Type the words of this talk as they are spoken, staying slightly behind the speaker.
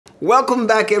Welcome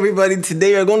back everybody.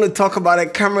 Today we're going to talk about a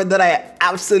camera that I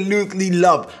absolutely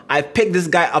love. I picked this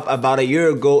guy up about a year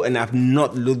ago and I've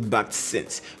not looked back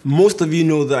since. Most of you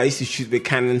know that I used to shoot with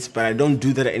Canons, but I don't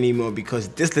do that anymore because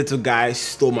this little guy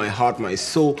stole my heart, my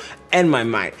soul, and my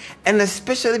mind. And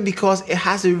especially because it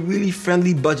has a really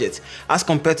friendly budget. As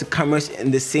compared to cameras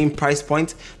in the same price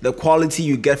point, the quality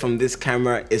you get from this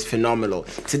camera is phenomenal.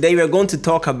 Today we're going to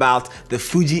talk about the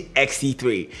Fuji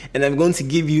XT3 and I'm going to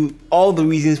give you all the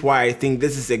reasons why I think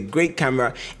this is a great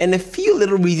camera and a few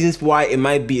little reasons why it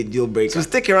might be a deal breaker. So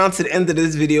stick around to the end of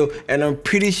this video and I'm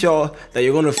pretty sure that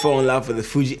you're going to fall in love with the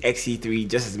Fuji XT3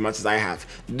 just as much as I have.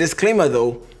 Disclaimer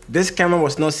though, this camera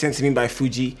was not sent to me by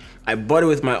Fuji. I bought it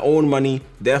with my own money,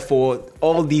 therefore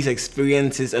all these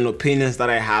experiences and opinions that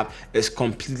I have is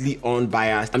completely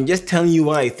unbiased. I'm just telling you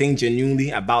what I think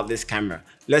genuinely about this camera.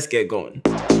 Let's get going.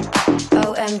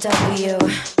 OMW,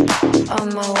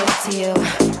 on my way to you,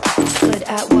 good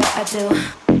at what I do,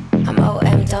 I'm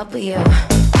OMW,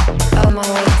 on my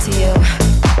way to you,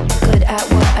 good at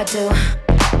what I do,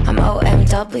 I'm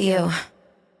OMW.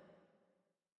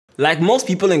 Like most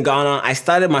people in Ghana, I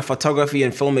started my photography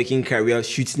and filmmaking career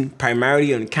shooting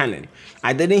primarily on Canon.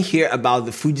 I didn't hear about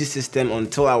the Fuji system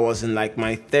until I was in like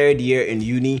my third year in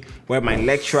uni, where my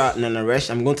lecturer, Nanaresh,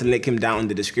 I'm going to link him down in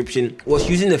the description, was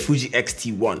using the Fuji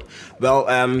XT1. Well,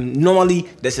 normally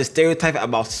there's a stereotype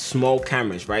about small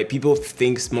cameras, right? People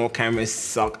think small cameras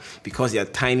suck because they're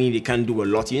tiny, they can't do a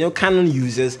lot. You know, Canon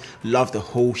users love the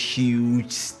whole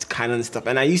huge Canon stuff,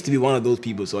 and I used to be one of those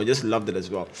people, so I just loved it as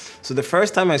well. So the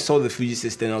first time I saw the Fuji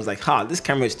system, I was like, this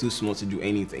camera is too small to do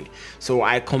anything. So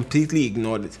I completely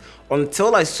ignored it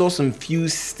until I saw some few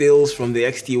stills from the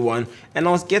XT1 and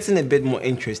I was getting a bit more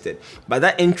interested. But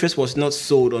that interest was not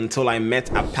sold until I met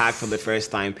Apak for the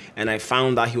first time and I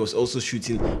found out he was also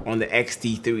shooting on the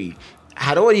XT3. I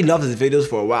had already loved his videos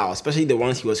for a while, especially the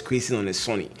ones he was creating on his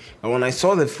Sony. But when I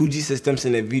saw the Fuji systems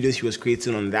and the videos he was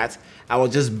creating on that, I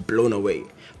was just blown away.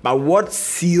 But what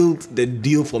sealed the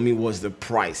deal for me was the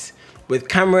price. With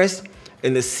cameras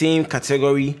in the same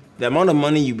category, the amount of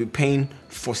money you'll be paying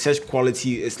for such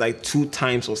quality is like 2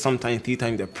 times or sometimes 3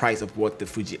 times the price of what the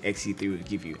Fuji XT3 will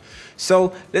give you.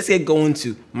 So let's get going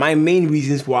to my main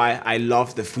reasons why I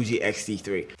love the Fuji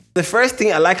XT3. The first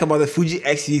thing I like about the Fuji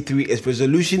XT3 is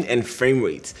resolution and frame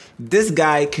rate. This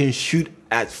guy can shoot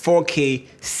at 4K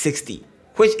 60.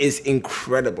 Which is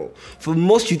incredible. For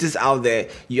most shooters out there,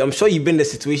 I'm sure you've been in the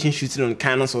situation shooting on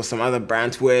Canons or some other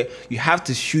brands where you have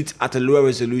to shoot at a lower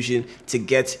resolution to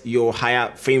get your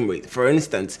higher frame rate. For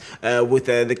instance, with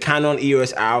the Canon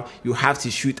EOS R, you have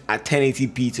to shoot at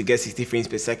 1080p to get 60 frames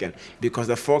per second because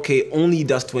the 4K only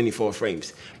does 24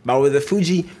 frames. But with the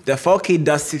Fuji, the 4K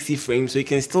does 60 frames, so you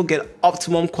can still get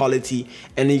optimum quality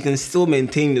and you can still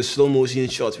maintain the slow motion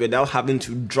shots without having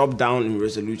to drop down in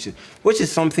resolution, which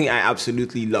is something I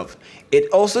absolutely love. It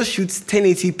also shoots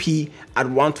 1080p at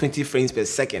 120 frames per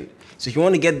second. So if you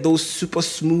want to get those super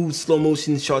smooth slow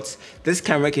motion shots, this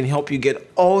camera can help you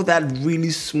get all that really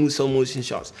smooth slow motion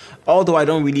shots. Although I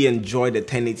don't really enjoy the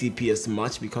 1080p as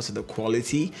much because of the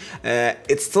quality,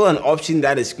 it's still an option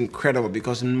that is incredible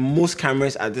because most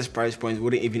cameras at this price point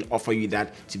wouldn't even offer you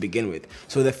that to begin with.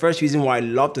 So the first reason why I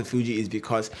love the Fuji is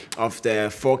because of the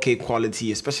 4K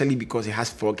quality, especially because it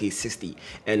has 4K 60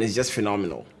 and it's just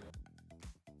phenomenal.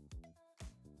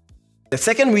 The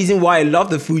second reason why I love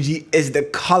the Fuji is the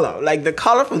color. Like, the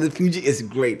color from the Fuji is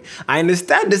great. I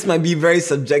understand this might be very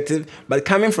subjective, but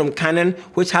coming from Canon,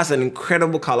 which has an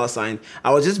incredible color sign,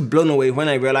 I was just blown away when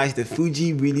I realized the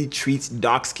Fuji really treats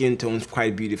dark skin tones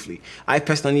quite beautifully. I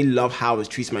personally love how it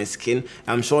treats my skin.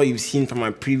 I'm sure you've seen from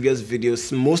my previous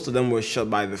videos, most of them were shot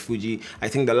by the Fuji. I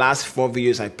think the last 4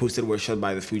 videos I posted were shot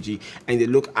by the Fuji and they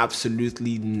look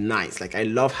absolutely nice. Like, I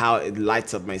love how it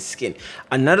lights up my skin.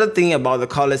 Another thing about the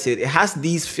color set, it has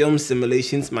these film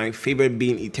simulations, my favorite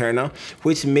being Eterna,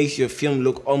 which makes your film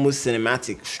look almost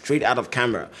cinematic, straight out of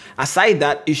camera. Aside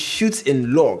that, it shoots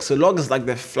in log. So log is like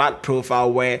the flat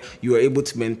profile where you are able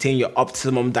to maintain your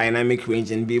optimum dynamic range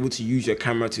and be able to use your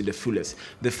camera to the fullest.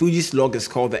 The Fuji's log is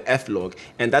called the F log,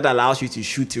 and that allows you to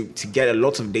shoot to get a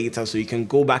lot of data so you can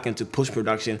go back into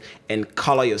post-production and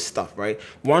color your stuff, right?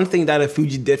 One thing that a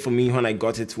Fuji did for me when I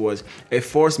got it was it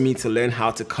forced me to learn how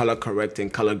to color correct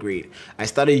and color grade. I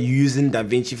started using using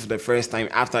DaVinci for the first time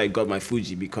after I got my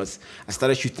Fuji, because I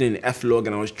started shooting in F-Log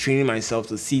and I was training myself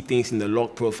to see things in the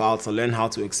log profile, to learn how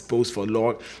to expose for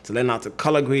log, to learn how to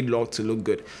color grade log to look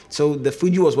good. So the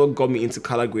Fuji was what got me into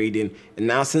color grading, and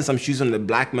now since I'm shooting on the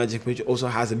Blackmagic, which also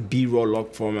has a B-roll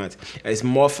log format, it's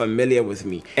more familiar with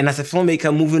me. And as a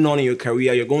filmmaker moving on in your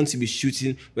career, you're going to be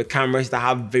shooting with cameras that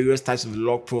have various types of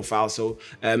log profiles. So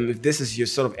if this is your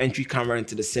sort of entry camera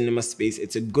into the cinema space,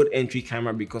 it's a good entry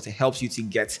camera because it helps you to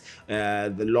get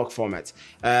the log format.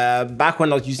 Back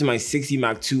when I was using my 6D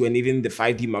Mark II and even the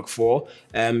 5D Mark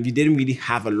IV, you didn't really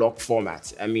have a log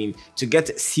format. I mean, to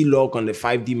get C-Log on the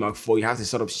 5D Mark IV, you have to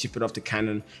sort of ship it off to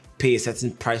Canon, pay a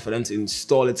certain price for them to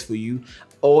install it for you,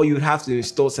 or you'd have to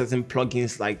install certain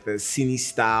plugins like the Cine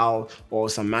Style or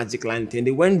some Magic Lantern. They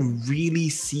weren't really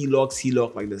C-Log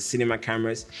like the cinema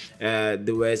cameras.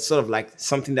 They were sort of like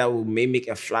something that would make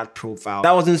a flat profile.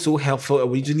 That wasn't so helpful. It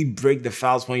would usually break the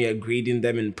files when you're grading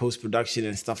them in post-production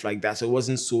and stuff like that, so it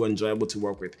wasn't so enjoyable to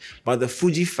work with. But the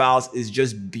Fuji files is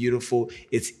just beautiful.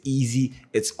 It's easy.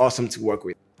 It's awesome to work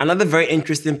with. Another very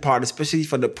interesting part, especially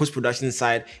for the post-production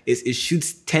side, is it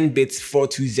shoots 10 bits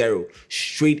 420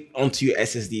 straight onto your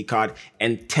SSD card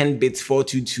and 10 bits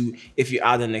 422 if you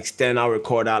add an external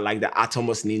recorder like the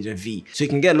Atomos Ninja V. So you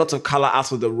can get lots of color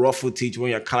out of the raw footage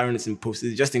when you're coloring this in post.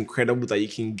 It's just incredible that you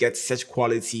can get such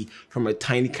quality from a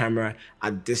tiny camera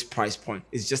at this price point.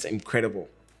 It's just incredible.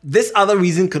 This other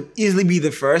reason could easily be the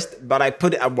first, but I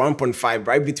put it at 1.5,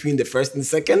 right between the first and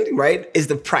second, right, is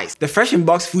the price. The fresh in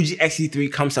box Fuji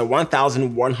XT3 comes at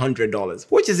 $1,100,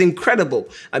 which is incredible.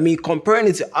 I mean, comparing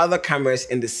it to other cameras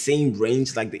in the same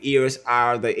range, like the EOS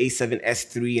R, the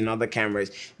A7S III and other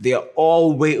cameras, they are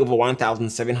all way over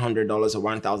 $1,700 or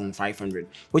 $1,500,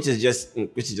 which is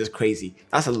just crazy.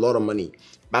 That's a lot of money.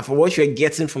 But for what you're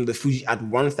getting from the Fuji at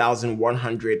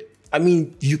 $1,100, I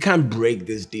mean, you can't break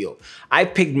this deal. I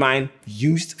picked mine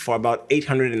used for about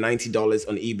 $890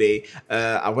 on eBay.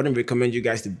 I wouldn't recommend you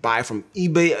guys to buy from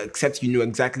eBay except you know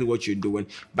exactly what you're doing.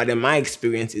 But in my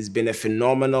experience, it's been a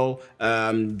phenomenal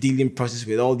dealing process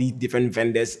with all these different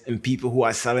vendors and people who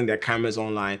are selling their cameras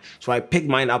online. So I picked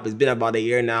mine up. It's been about a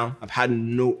year now. I've had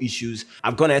no issues.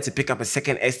 I've gone ahead to pick up a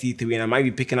second ST3 and I might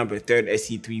be picking up a third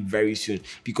ST3 very soon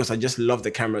because I just love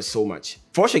the camera so much.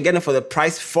 For what you're getting for the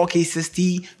price, 4K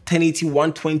 60, 1080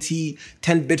 120,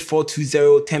 10-bit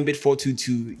 420, 10-bit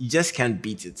 422, you just can't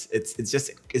beat it.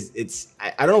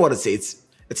 I don't know what to say.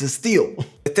 It's a steal.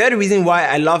 The third reason why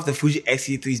I love the Fuji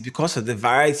XT3 is because of the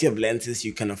variety of lenses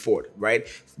you can afford, right?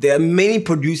 There are many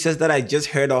producers that I just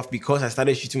heard of because I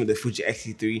started shooting with the Fuji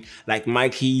XT3, like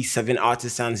Mikey, 7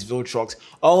 Artisans, Viltrox.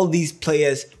 All these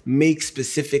players make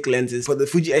specific lenses for the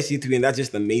Fuji XT3 and that's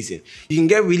just amazing. You can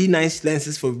get really nice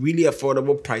lenses for really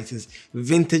affordable prices,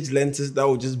 vintage lenses that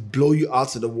will just blow you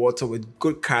out of the water with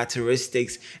good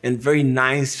characteristics and very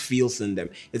nice feels in them.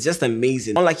 It's just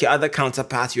amazing. Unlike your other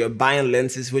counterparts, you are buying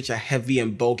lenses which are heavy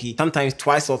and bulky, sometimes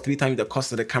twice or three times the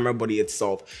cost of the camera body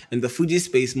itself. In the Fuji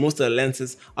space, most of the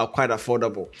lenses are quite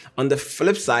affordable. On the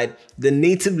flip side, the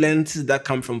native lenses that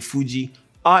come from Fuji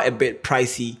are a bit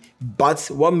pricey, but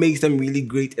what makes them really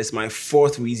great is my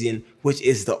fourth reason, which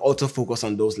is the autofocus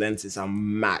on those lenses are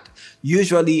mad.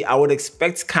 Usually, I would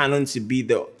expect Canon to be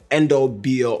the end-all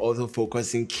be-all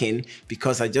autofocusing king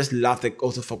because I just love the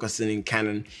autofocusing in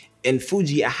Canon. In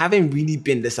Fuji, I haven't really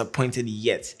been disappointed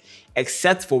yet,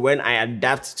 except for when I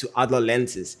adapt to other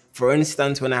lenses. For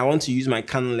instance, when I want to use my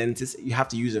Canon lenses, you have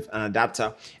to use an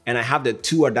adapter, and I have the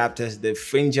two adapters, the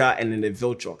Fringer and then the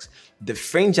Viltrox. The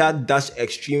Fringer does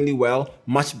extremely well,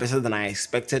 much better than I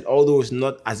expected, although it's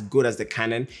not as good as the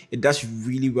Canon. It does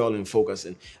really well in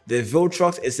focusing. The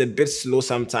Viltrox is a bit slow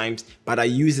sometimes, but I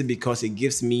use it because it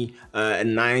gives me a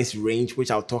nice range, which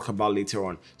I'll talk about later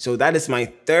on. So that is my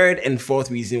third and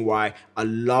fourth reason why I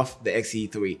love the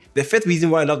XT3. The fifth reason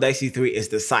why I love the XT3 is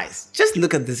the size. Just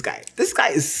look at this guy. This guy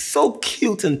is so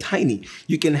cute and tiny.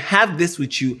 You can have this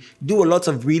with you, do a lot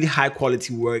of really high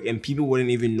quality work, and people wouldn't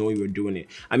even know you were doing it.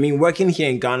 I mean, working here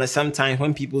in Ghana, sometimes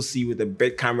when people see you with a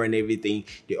big camera and everything,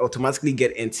 they automatically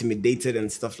get intimidated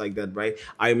and stuff like that, right?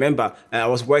 I remember I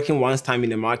was working once time in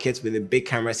the market with a big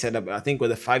camera setup, I think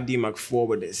with a 5D Mark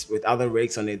IV with other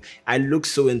rigs on it. I look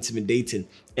so intimidating.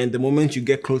 And the moment you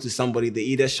get close to somebody, they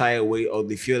either shy away or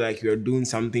they feel like you're doing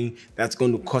something that's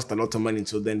going to cost a lot of money.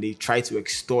 So then they try to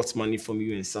extort money from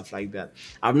you and stuff like that.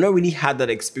 I've not really had that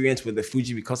experience with the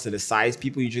Fuji because of the size.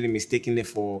 People usually mistaking it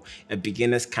for a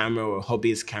beginner's camera or a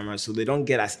hobbyist camera, so they don't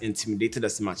get as intimidated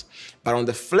as much. But on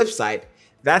the flip side,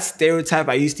 That stereotype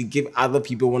I used to give other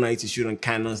people when I used to shoot on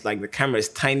Canons, like the camera is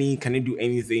tiny, can it do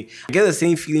anything? I get the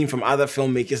same feeling from other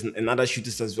filmmakers and other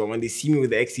shooters as well. When they see me with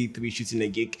the XT3 shooting a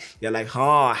gig, they're like,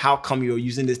 oh, how come you're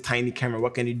using this tiny camera?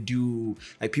 What can it do?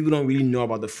 Like, people don't really know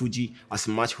about the Fuji as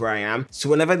much where I am. So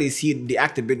whenever they see it, they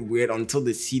act a bit weird until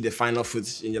they see the final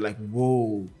footage and you're like,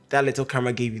 whoa, that little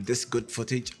camera gave you this good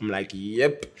footage? I'm like,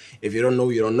 yep. If you don't know,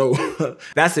 you don't know.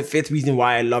 That's the fifth reason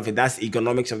why I love it. That's the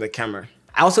ergonomics of the camera.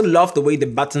 I also love the way the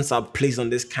buttons are placed on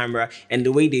this camera and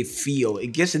the way they feel. It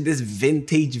gives it this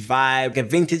vintage vibe, like a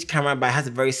vintage camera, but it has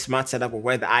a very smart setup of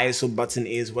where the ISO button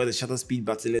is, where the shutter speed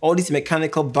button is. All these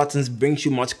mechanical buttons brings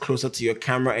you much closer to your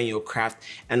camera and your craft,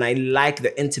 and I like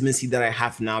the intimacy that I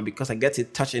have now because I get to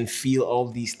touch and feel all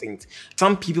these things.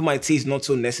 Some people might say it's not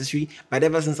so necessary, but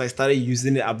ever since I started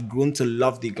using it, I've grown to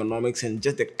love the ergonomics and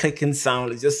just the clicking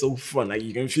sound is just so fun. Like,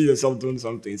 you can feel yourself doing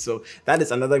something. So that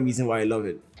is another reason why I love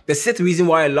it. The sixth reason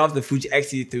why I love the Fuji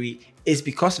XT3 is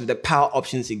because of the power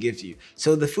options it gives you.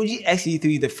 So the Fuji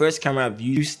XT3 is the first camera I've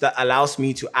used that allows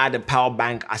me to add a power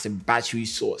bank as a battery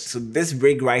source. So this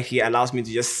rig right here allows me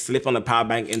to just slip on a power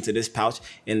bank into this pouch,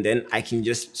 and then I can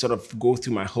just sort of go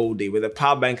through my whole day. With the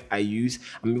power bank I use,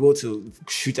 I'm able to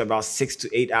shoot about 6 to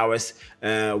 8 hours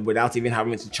without even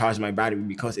having to charge my battery,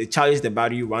 because it charges the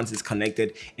battery once it's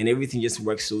connected and everything just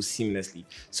works so seamlessly.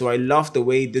 So I love the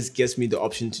way this gives me the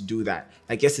option to do that.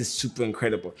 I guess it's super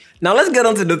incredible. Now let's get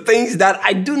on to the things that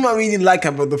I do not really like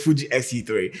about the Fuji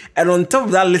XT3. And on top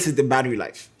of that list is the battery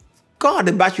life. God,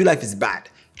 the battery life is bad.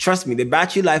 Trust me, the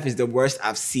battery life is the worst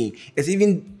I've seen. It's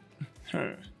even...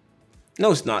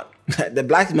 No, it's not. The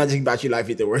Blackmagic battery life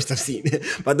is the worst I've seen.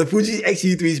 But the Fuji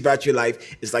XT3's battery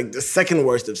life is like the second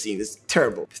worst I've seen. It's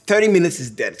terrible. 30 minutes is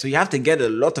dead. So you have to get a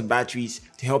lot of batteries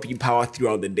to help you power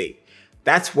throughout the day.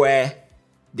 That's where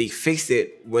they fixed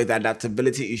it with the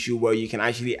adaptability issue where you can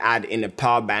actually add in a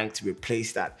power bank to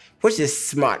replace that, which is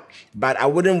smart. But I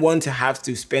wouldn't want to have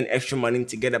to spend extra money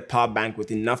to get a power bank with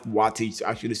enough wattage to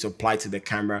actually supply to the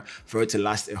camera for it to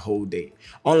last a whole day.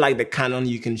 Unlike the Canon,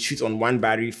 you can shoot on one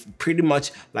battery for pretty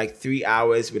much like 3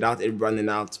 hours without it running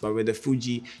out. But with the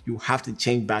Fuji, you have to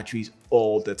change batteries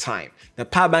all the time. The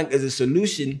power bank is a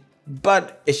solution,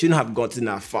 but it shouldn't have gotten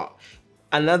that far.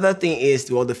 Another thing is,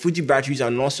 well, the Fuji batteries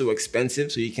are not so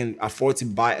expensive, so you can afford to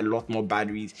buy a lot more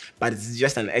batteries, but it's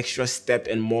just an extra step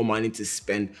and more money to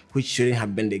spend, which shouldn't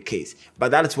have been the case.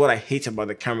 But that is what I hate about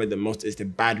the camera the most, is the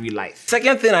battery life.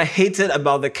 Second thing I hated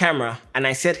about the camera, and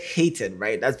I said hated,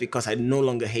 right? That's because I no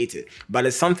longer hate it, but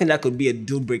it's something that could be a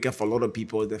deal breaker for a lot of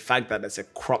people, the fact that it's a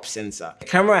crop sensor. The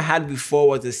camera I had before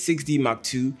was a 6D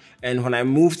Mark II, and when I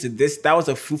moved to this, that was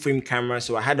a full frame camera,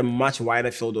 so I had a much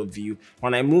wider field of view.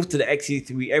 When I moved to the XT3,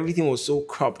 everything was so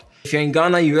cropped. If you're in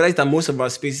Ghana, you realize that most of our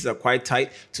spaces are quite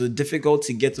tight, so it's difficult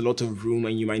to get a lot of room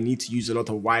and you might need to use a lot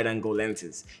of wide angle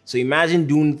lenses. So imagine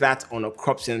doing that on a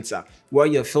crop sensor, where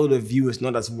your field of view is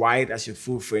not as wide as your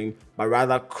full frame, but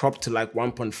rather cropped to like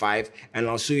 1.5, and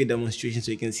I'll show you a demonstration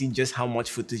so you can see just how much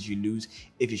footage you lose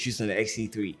if you shoot on the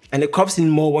XT3. And it crops in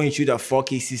more when you shoot at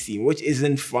 4K 60, which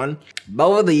isn't fun. But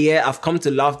over the year, I've come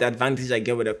to love the advantage I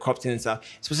get with a crop sensor,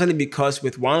 especially because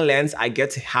with one lens, I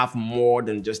get to have more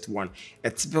than just one.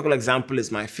 A typical example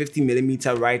is my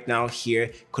 50mm right now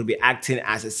here could be acting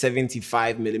as a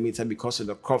 75mm because of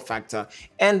the crop factor,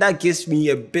 and that gives me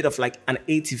a bit of like an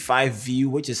 85 view,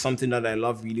 which is something that I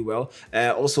love really well.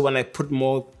 Also, when I put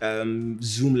more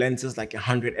zoom lenses like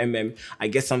 100mm, I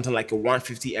get something like a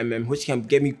 150mm, which can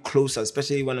get me closer,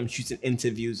 especially when I'm shooting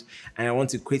interviews and I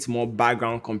want to create more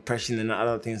background compression and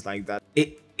other things like that.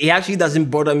 It actually doesn't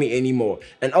bother me anymore.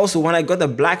 And also, when I got the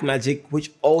Blackmagic,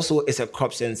 which also is a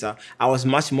crop sensor, I was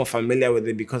much more familiar with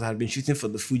it because I had been shooting for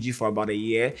the Fuji for about a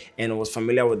year and I was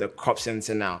familiar with the crop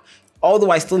sensor now. Although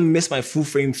I still miss my full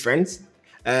frame friends,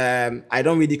 I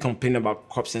don't really complain about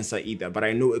crop sensor either, but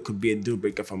I know it could be a deal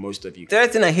breaker for most of you.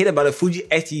 Third thing I hate about the Fuji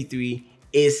XT3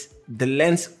 is the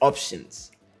lens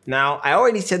options. Now, I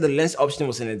already said the lens option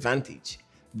was an advantage.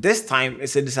 This time,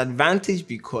 it's a disadvantage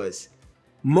because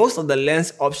most of the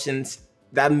lens options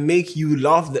that make you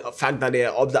love the fact that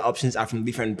the options are from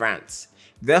different brands.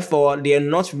 Therefore, they are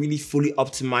not really fully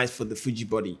optimized for the Fuji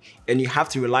body, and you have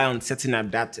to rely on certain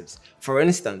adapters. For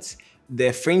instance,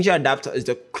 the Fringer adapter is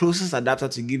the closest adapter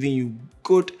to giving you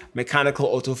good mechanical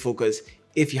autofocus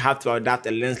if you have to adapt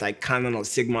a lens like Canon or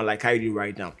Sigma like I do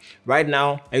right now. Right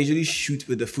now, I usually shoot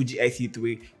with the Fuji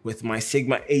XT3 with my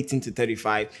Sigma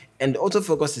 18-35, and the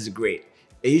autofocus is great.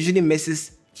 It usually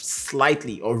misses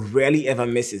slightly or rarely ever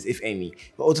misses, if any.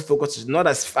 The autofocus is not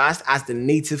as fast as the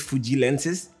native Fuji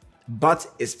lenses, but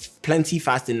it's plenty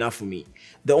fast enough for me.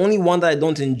 The only one that I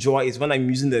don't enjoy is when I'm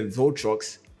using the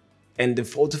Voltrox and the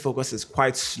autofocus is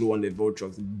quite slow on the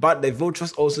Voltros. But the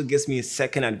Voltros also gives me a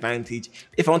second advantage.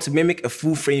 If I want to mimic a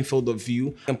full frame field of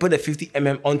view and put a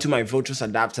 50mm onto my Voltros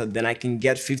adapter, then I can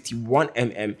get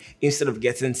 51mm instead of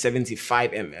getting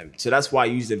 75mm. So that's why I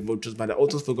use the Voltros, but the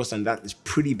autofocus on that is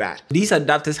pretty bad. These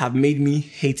adapters have made me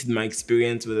hate my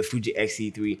experience with the Fuji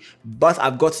XT3, but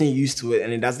I've gotten used to it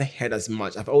and it doesn't hurt as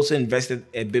much. I've also invested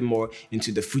a bit more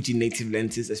into the Fuji native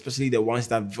lenses, especially the ones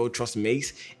that Voltros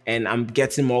makes, and I'm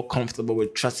getting more comfortable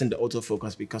with trusting the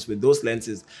autofocus, because with those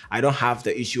lenses I don't have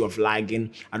the issue of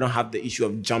lagging, I don't have the issue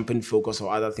of jumping focus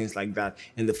or other things like that,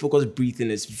 and the focus breathing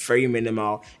is very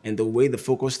minimal, and the way the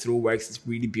focus through works is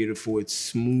really beautiful. It's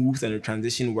smooth and the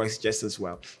transition works just as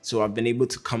well. So I've been able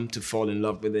to come to fall in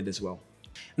love with it as well.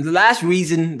 And the last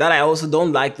reason that I also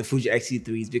don't like the Fuji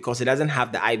XT3 is because it doesn't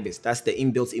have the IBIS. That's the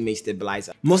inbuilt image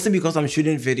stabilizer. Mostly because I'm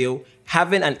shooting video,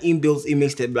 having an inbuilt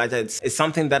image stabilizer is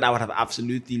something that I would have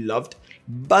absolutely loved.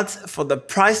 But for the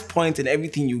price point and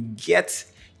everything you get,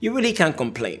 you really can't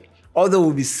complain. Although it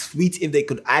would be sweet if they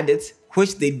could add it,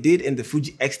 which they did in the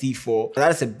Fuji XT4.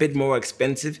 That is a bit more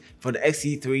expensive. For the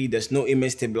XT3, there's no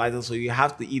image stabilizer, so you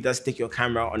have to either stick your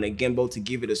camera on a gimbal to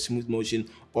give it a smooth motion,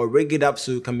 or rig it up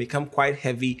so it can become quite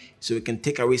heavy so it can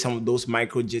take away some of those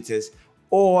micro jitters,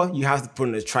 or you have to put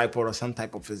on a tripod or some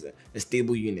type of a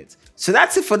stable unit. So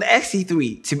that's it for the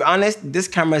XT3. To be honest, this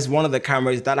camera is one of the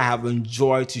cameras that I have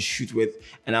enjoyed to shoot with,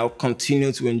 and I'll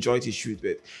continue to enjoy to shoot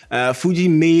with. Fuji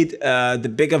made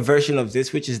the bigger version of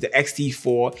this, which is the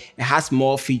XT4. It has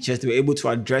more features. They were able to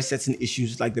address certain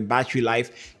issues like the battery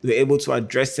life. They were able to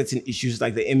address certain issues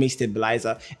like the image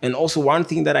stabilizer. And also one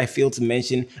thing that I failed to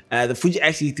mention, the Fuji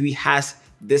XT3 has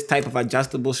this type of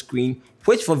adjustable screen,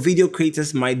 which for video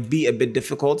creators might be a bit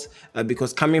difficult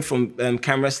because coming from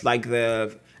cameras like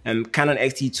the Canon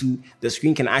XT2, the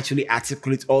screen can actually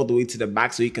articulate all the way to the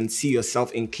back so you can see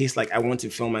yourself in case like I want to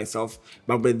film myself.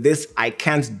 But with this, I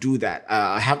can't do that.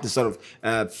 I have to sort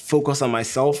of focus on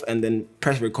myself and then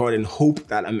press record and hope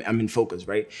that I'm in focus,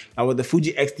 right? Now with the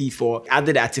Fuji XT4,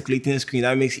 added the articulating screen,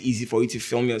 that makes it easy for you to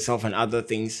film yourself and other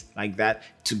things like that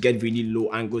to get really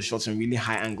low angle shots and really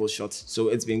high angle shots. So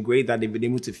it's been great that they've been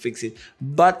able to fix it,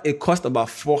 but it cost about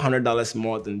 $400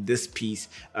 more than this piece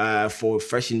for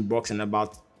fresh in box, and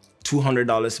about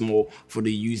 $200 more for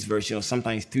the used version, or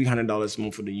sometimes $300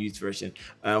 more for the used version,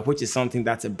 which is something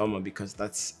that's a bummer because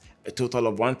that's a total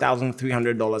of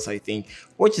 $1,300, I think,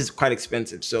 which is quite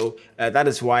expensive. So that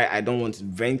is why I don't want to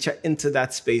venture into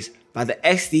that space. But the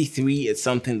XT3 is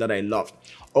something that I love.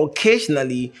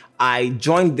 Occasionally, I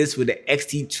joined this with the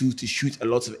XT2 to shoot a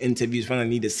lot of interviews when I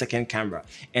need a second camera.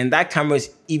 And that camera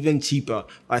is even cheaper.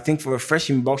 I think for a fresh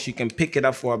in box, you can pick it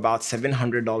up for about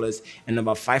 $700 and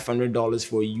about $500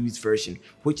 for a used version,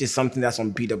 which is something that's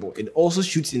unbeatable. It also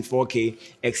shoots in 4K,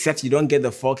 except you don't get the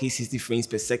 4K 60 frames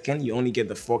per second. You only get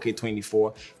the 4K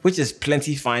 24, which is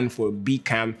plenty fine for a B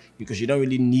cam because you don't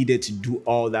really need it to do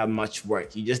all that much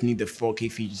work. You just need the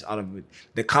 4K features out of it.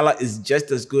 The color is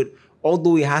just as good,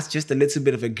 although it has just a little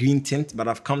bit of a green tint, but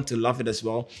I've come to love it as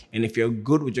well. And if you're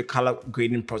good with your color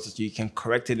grading process, you can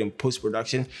correct it in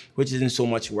post-production, which isn't so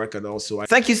much work at all. So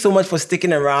thank you so much for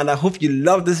sticking around. I hope you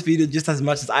love this video just as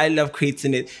much as I love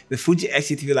creating it. The Fuji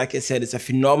XT3, like I said, is a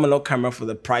phenomenal camera for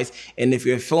the price. And if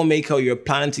you're a filmmaker or you're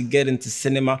planning to get into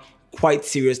cinema quite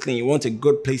seriously and you want a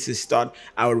good place to start,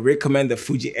 I would recommend the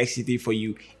Fuji XT3 for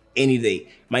you any day.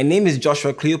 My name is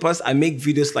Joshua Cleopas. I make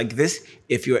videos like this.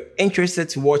 If you're interested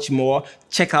to watch more,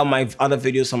 check out my other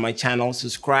videos on my channel,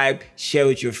 subscribe, share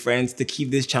with your friends to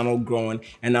keep this channel growing,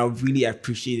 and I really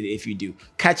appreciate it if you do.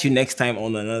 Catch you next time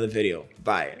on another video.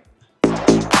 Bye.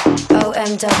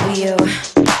 OMW,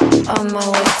 on my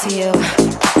way to you.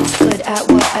 Good at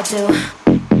what I do.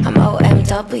 I'm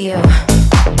OMW.